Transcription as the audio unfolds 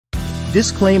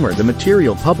Disclaimer: the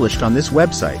material published on this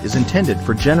website is intended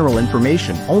for general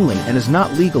information only and is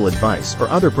not legal advice or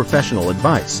other professional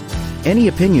advice. Any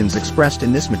opinions expressed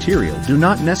in this material do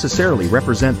not necessarily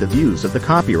represent the views of the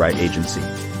copyright agency.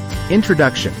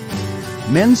 Introduction.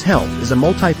 Men's health is a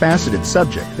multifaceted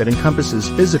subject that encompasses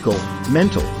physical,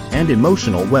 mental, and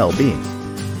emotional well-being.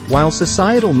 While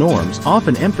societal norms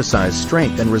often emphasize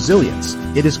strength and resilience,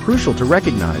 it is crucial to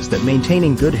recognize that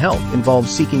maintaining good health involves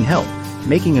seeking help,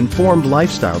 making informed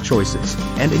lifestyle choices,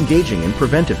 and engaging in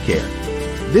preventive care.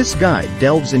 This guide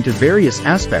delves into various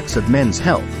aspects of men's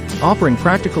health, offering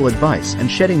practical advice and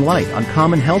shedding light on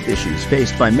common health issues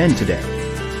faced by men today.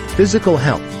 Physical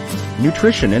health,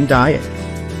 nutrition and diet.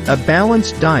 A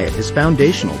balanced diet is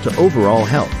foundational to overall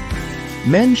health.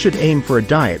 Men should aim for a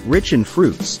diet rich in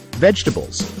fruits,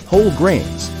 vegetables, whole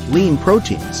grains, lean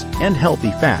proteins, and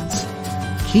healthy fats.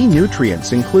 Key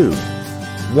nutrients include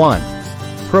 1.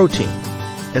 Protein.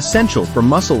 Essential for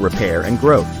muscle repair and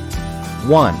growth.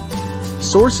 1.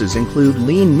 Sources include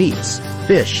lean meats,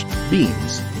 fish,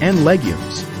 beans, and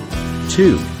legumes.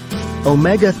 2.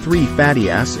 Omega-3 fatty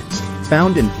acids,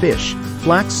 found in fish,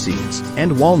 flax seeds,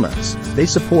 and walnuts. They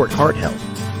support heart health.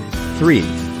 3.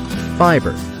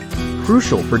 Fiber.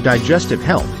 Crucial for digestive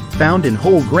health, found in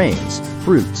whole grains,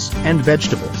 fruits, and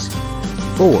vegetables.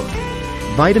 4.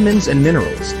 Vitamins and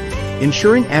minerals.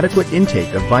 Ensuring adequate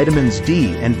intake of vitamins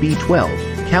D and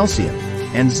B12, calcium,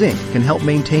 and zinc can help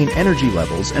maintain energy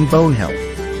levels and bone health.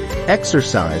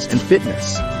 Exercise and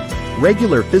fitness.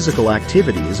 Regular physical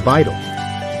activity is vital.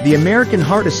 The American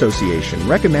Heart Association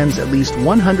recommends at least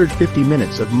 150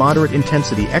 minutes of moderate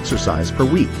intensity exercise per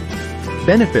week.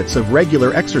 Benefits of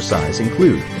regular exercise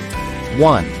include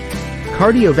 1.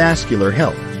 Cardiovascular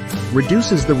health.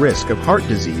 Reduces the risk of heart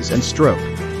disease and stroke.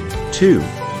 2.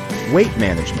 Weight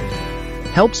management.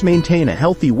 Helps maintain a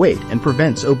healthy weight and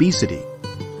prevents obesity.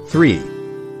 3.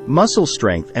 Muscle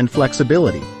strength and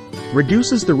flexibility.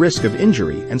 Reduces the risk of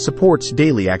injury and supports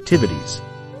daily activities.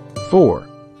 4.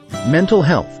 Mental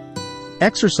health.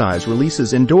 Exercise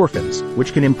releases endorphins,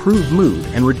 which can improve mood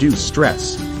and reduce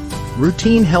stress.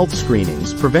 Routine health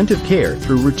screenings. Preventive care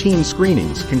through routine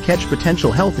screenings can catch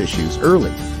potential health issues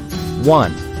early.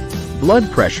 1. Blood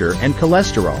pressure and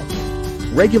cholesterol.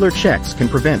 Regular checks can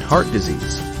prevent heart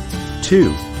disease.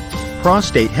 2.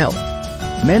 Prostate health.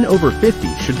 Men over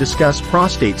 50 should discuss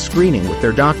prostate screening with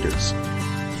their doctors.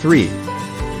 3.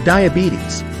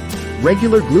 Diabetes.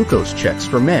 Regular glucose checks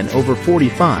for men over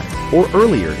 45 or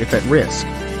earlier if at risk.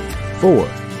 4.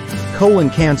 Colon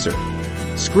cancer.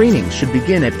 Screenings should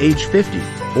begin at age 50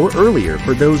 or earlier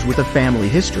for those with a family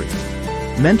history.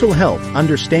 Mental health.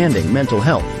 Understanding mental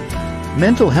health.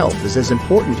 Mental health is as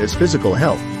important as physical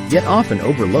health, yet often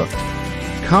overlooked.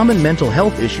 Common mental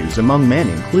health issues among men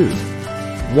include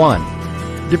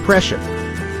 1. Depression.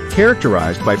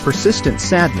 Characterized by persistent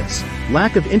sadness,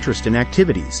 lack of interest in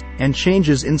activities, and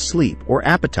changes in sleep or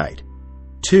appetite.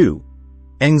 2.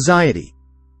 Anxiety.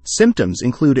 Symptoms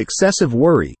include excessive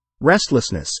worry,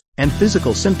 restlessness, and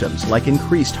physical symptoms like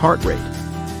increased heart rate.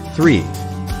 3.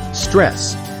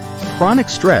 Stress. Chronic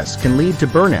stress can lead to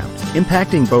burnout,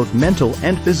 impacting both mental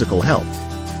and physical health.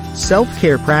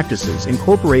 Self-care practices.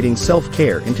 Incorporating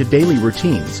self-care into daily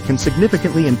routines can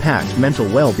significantly impact mental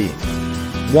well-being.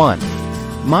 1.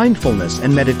 Mindfulness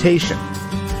and meditation.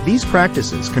 These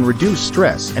practices can reduce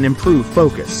stress and improve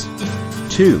focus.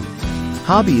 2.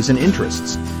 Hobbies and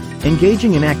interests.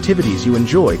 Engaging in activities you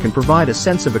enjoy can provide a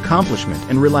sense of accomplishment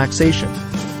and relaxation.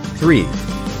 3.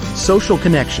 Social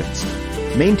connections.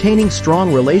 Maintaining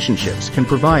strong relationships can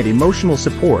provide emotional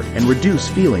support and reduce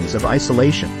feelings of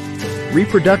isolation.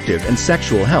 Reproductive and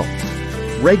sexual health.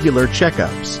 Regular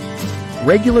checkups.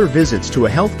 Regular visits to a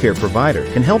healthcare provider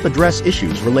can help address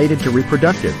issues related to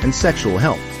reproductive and sexual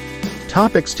health.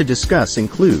 Topics to discuss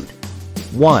include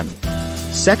 1.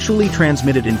 Sexually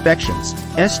transmitted infections,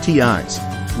 STIs.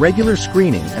 Regular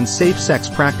screening and safe sex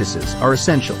practices are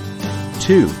essential.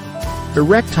 2.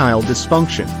 Erectile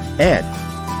dysfunction, ED.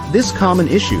 This common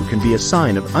issue can be a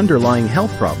sign of underlying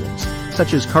health problems,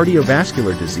 such as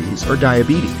cardiovascular disease or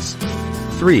diabetes.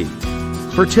 3.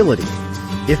 Fertility.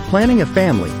 If planning a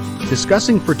family,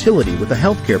 discussing fertility with a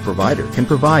healthcare provider can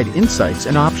provide insights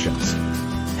and options.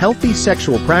 Healthy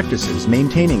sexual practices.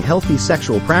 Maintaining healthy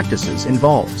sexual practices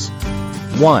involves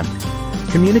 1.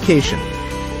 Communication.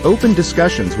 Open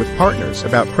discussions with partners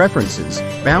about preferences,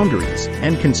 boundaries,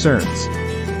 and concerns.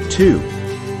 2.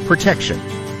 Protection.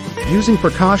 Using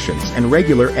precautions and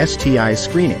regular STI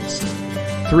screenings.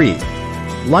 3.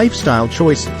 Lifestyle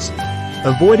choices.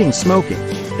 Avoiding smoking,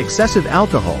 excessive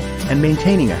alcohol, and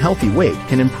maintaining a healthy weight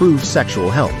can improve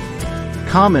sexual health.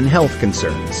 Common health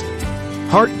concerns.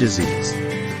 Heart disease.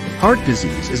 Heart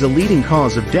disease is a leading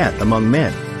cause of death among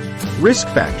men. Risk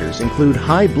factors include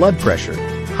high blood pressure,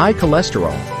 high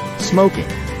cholesterol, smoking,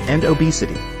 and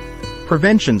obesity.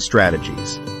 Prevention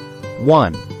strategies.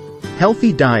 1.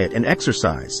 Healthy diet and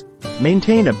exercise.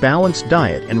 Maintain a balanced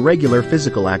diet and regular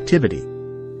physical activity.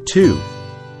 2.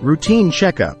 Routine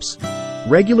checkups.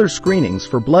 Regular screenings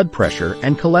for blood pressure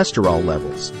and cholesterol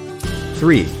levels.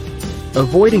 3.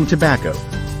 Avoiding tobacco.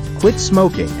 Quit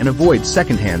smoking and avoid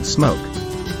secondhand smoke.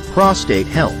 Prostate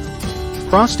health.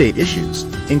 Prostate issues,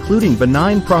 including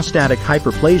benign prostatic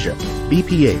hyperplasia,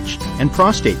 BPH, and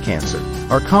prostate cancer,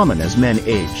 are common as men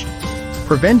age.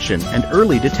 Prevention and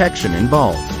early detection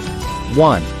involve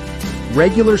 1.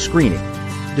 Regular screening.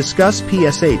 Discuss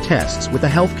PSA tests with a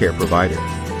healthcare provider.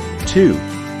 2.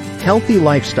 Healthy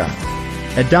lifestyle.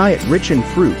 A diet rich in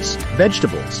fruits,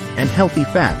 vegetables, and healthy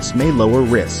fats may lower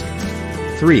risk.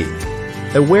 3.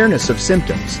 Awareness of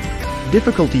symptoms.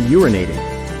 Difficulty urinating,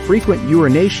 frequent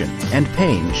urination, and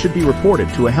pain should be reported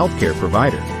to a healthcare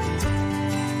provider.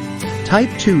 Type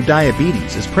 2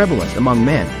 diabetes is prevalent among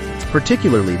men,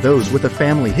 particularly those with a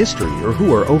family history or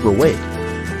who are overweight.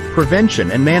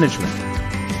 Prevention and management.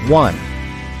 1.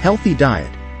 Healthy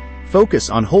diet. Focus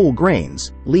on whole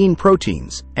grains, lean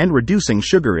proteins, and reducing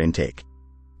sugar intake.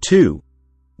 2.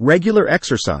 Regular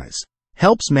exercise.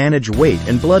 Helps manage weight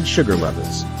and blood sugar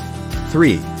levels.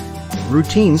 3.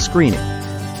 Routine screening.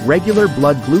 Regular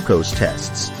blood glucose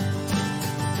tests.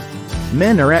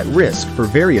 Men are at risk for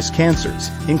various cancers,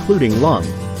 including lung,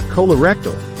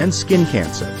 colorectal, and skin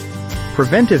cancer.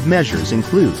 Preventive measures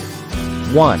include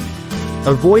 1.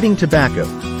 Avoiding tobacco.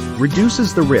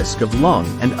 Reduces the risk of lung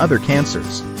and other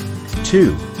cancers.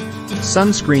 2.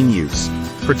 Sunscreen use.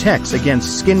 Protects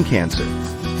against skin cancer.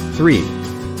 3.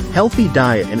 Healthy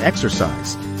diet and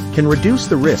exercise. Can reduce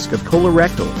the risk of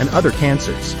colorectal and other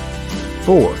cancers.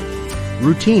 4.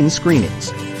 Routine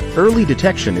screenings. Early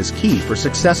detection is key for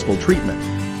successful treatment.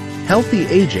 Healthy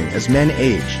aging. As men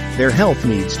age, their health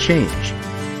needs change.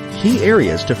 Key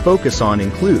areas to focus on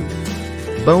include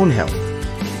bone health.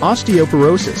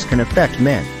 Osteoporosis can affect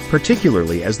men,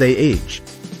 particularly as they age.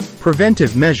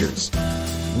 Preventive measures.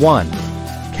 1.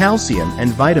 Calcium and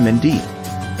vitamin D.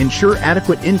 Ensure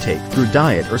adequate intake through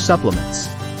diet or supplements.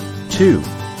 2.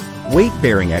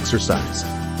 Weight-bearing exercise.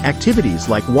 Activities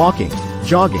like walking,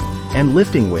 jogging, and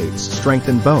lifting weights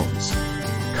strengthen bones.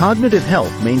 Cognitive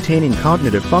health. Maintaining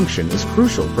cognitive function is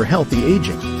crucial for healthy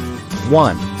aging.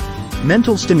 1.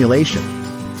 Mental stimulation.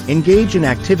 Engage in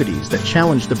activities that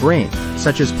challenge the brain,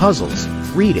 such as puzzles,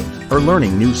 reading, or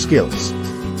learning new skills.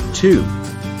 2.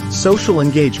 Social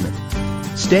engagement.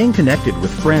 Staying connected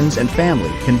with friends and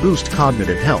family can boost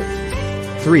cognitive health.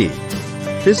 3.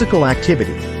 Physical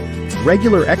activity.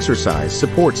 Regular exercise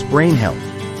supports brain health.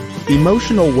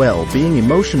 Emotional well-being.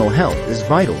 Emotional health is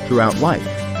vital throughout life.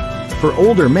 For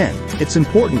older men, it's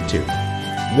important to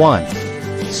 1.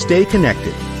 Stay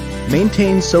connected.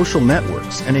 Maintain social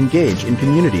networks and engage in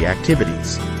community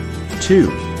activities.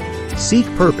 2. Seek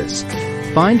purpose.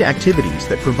 Find activities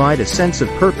that provide a sense of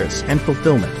purpose and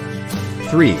fulfillment.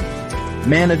 3.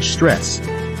 Manage stress.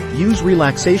 Use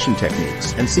relaxation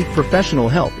techniques and seek professional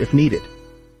help if needed.